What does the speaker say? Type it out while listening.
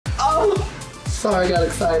Sorry, I got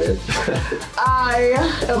excited. I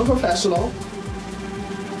am a professional.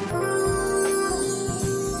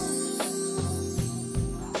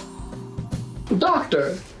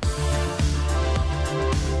 Doctor.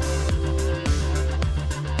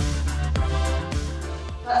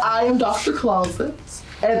 I am Dr. Closet,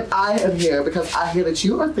 and I am here because I hear that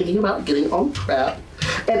you are thinking about getting on PrEP,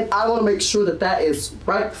 and I want to make sure that that is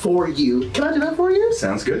right for you. Can I do that for you?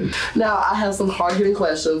 Sounds good. Now, I have some hard-hitting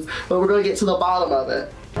questions, but we're going to get to the bottom of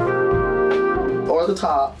it. Or the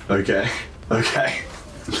top. Okay. Okay.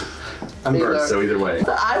 I'm first, so either way.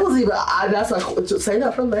 That's like, say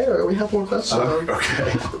that for later. We have more questions.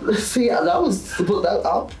 Okay. See,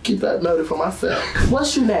 I'll keep that noted for myself.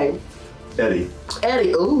 What's your name? Eddie.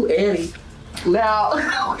 Eddie, ooh, Eddie. Now,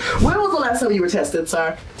 when was the last time you were tested,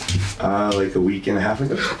 sir? Like a week and a half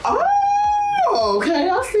ago. Oh, okay,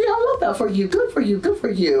 I see. I love that for you. Good for you, good for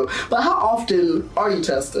you. But how often are you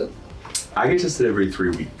tested? I get tested every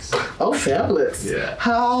 3 weeks. Oh, fabulous. Yeah.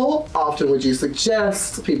 How often would you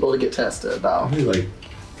suggest people to get tested, though? Maybe like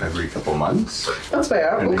every couple months. That's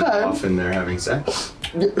fair, And okay. how often they're having sex.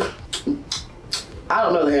 I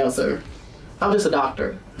don't know the answer. I'm just a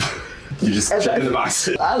doctor. You just check in the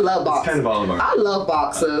boxes. I love boxes. It's kind of all of our... I love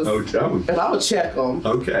boxes. Oh, and I would check them.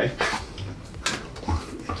 Okay.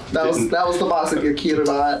 That was the box if you're cute or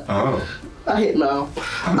not. Oh. I hit no.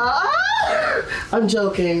 I'm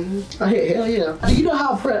joking. I hit hell yeah. Do you know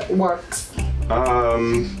how PrEP works?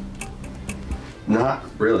 Not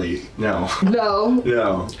really. No. No.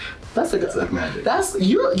 No. That's a good. It's like magic. That's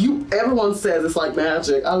you. Everyone says it's like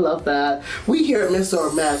magic. I love that. We here at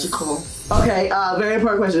Mr. Magical. Okay. Very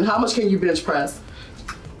important question. How much can you bench press?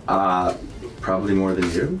 Probably more than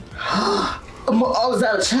you. Oh, is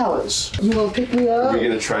that a challenge? You want to pick me up? You're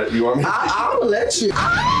gonna try it? You want me to? I'm gonna let you.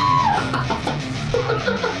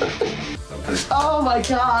 Oh my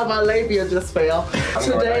God, my labia just fell.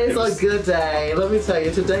 Today is a good day. Let me tell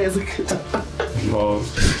you, today is a good day. Well,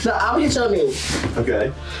 Now, I'll hit your knee.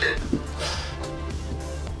 okay.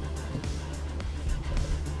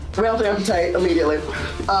 We have to amputate immediately.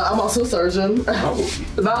 I'm also a surgeon. Oh.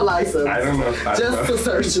 Not licensed. I don't know. Just a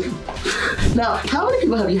surgeon. Now, how many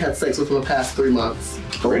people have you had sex with in the past 3 months?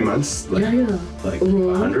 3 months? Like, Yeah. Like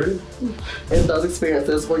 100? In those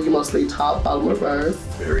experiences, were you mostly top, bottom, or reverse?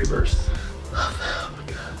 Very verse. Oh my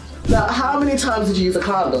God. Now, how many times did you use a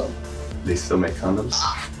condom? They still make condoms?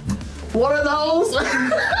 What are those?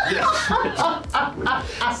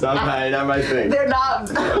 It's not my thing. They're not.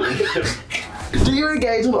 Do you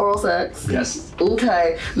engage in oral sex? Yes.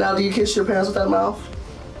 Okay. Now, do you kiss your parents with that mouth?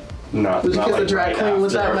 Not. Would you not kiss like a drag right queen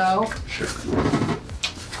with that after. mouth? Sure.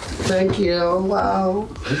 Thank you. Wow.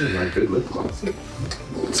 Those are my good lip gloss.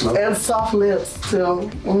 Smell. And soft lips too.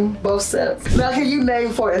 Both sets. Now, can you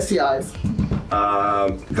name 4 STIs?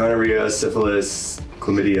 Gonorrhea, syphilis,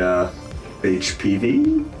 chlamydia,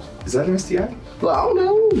 HPV. Is that an STI? Well, I don't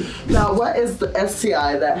know. Now, what is the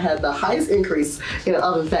STI that had the highest increase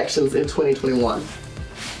of infections in 2021?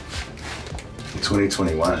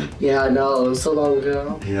 2021. Yeah, I know. It was so long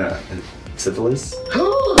ago. Yeah. Syphilis?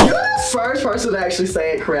 You're the first person to actually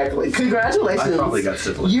say it correctly. Congratulations. I probably got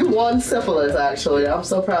syphilis. You won syphilis, actually. I'm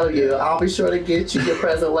so proud of you. I'll be sure to get you your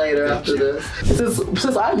present later after this.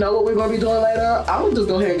 Since I know what we're going to be doing later, I'm going to just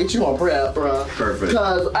go ahead and get you on PrEP, bruh. Perfect.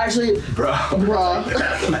 Because actually, bruh.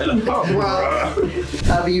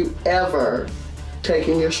 Have you ever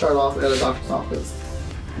taken your shirt off at a doctor's office?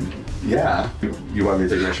 Yeah. You want me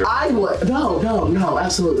to take my shirt? I would. No,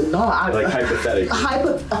 absolutely not. Like hypothetically.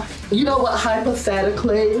 You know what?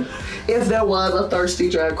 Hypothetically, if there was a thirsty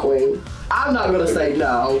drag queen, I'm not gonna say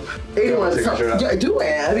no. Anyone, yeah, do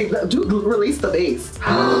it. I mean, do release the beast.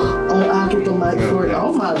 Oh, I'll get the mic for it.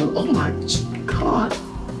 Oh my God.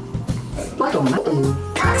 Like a mountain.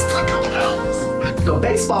 That's like a mountain. The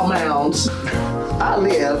baseball mound. I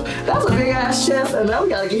live. That's a big ass chest, and now we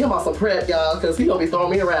gotta get him on some PrEP, y'all, because he's gonna be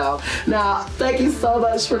throwing me around. Now, thank you so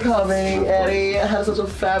much for coming, Eddie. I had such a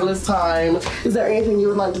fabulous time. Is there anything you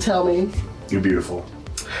would like to tell me? You're beautiful.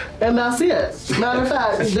 And that's it. Matter of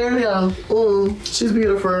fact, there you go. She's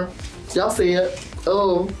beautiful. Y'all see it.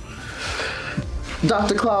 Oh.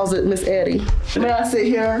 Dr. Closet, Miss Eddie. May I sit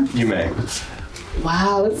here? You may.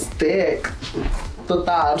 Wow, it's thick. The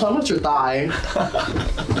thigh. I'm talking about your thigh.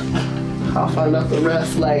 I'll find out the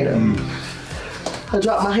rest later. I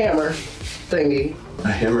dropped my hammer thingy. A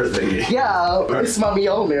hammer thingy? Yeah, it's my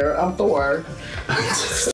Mjolnir. I'm Thor.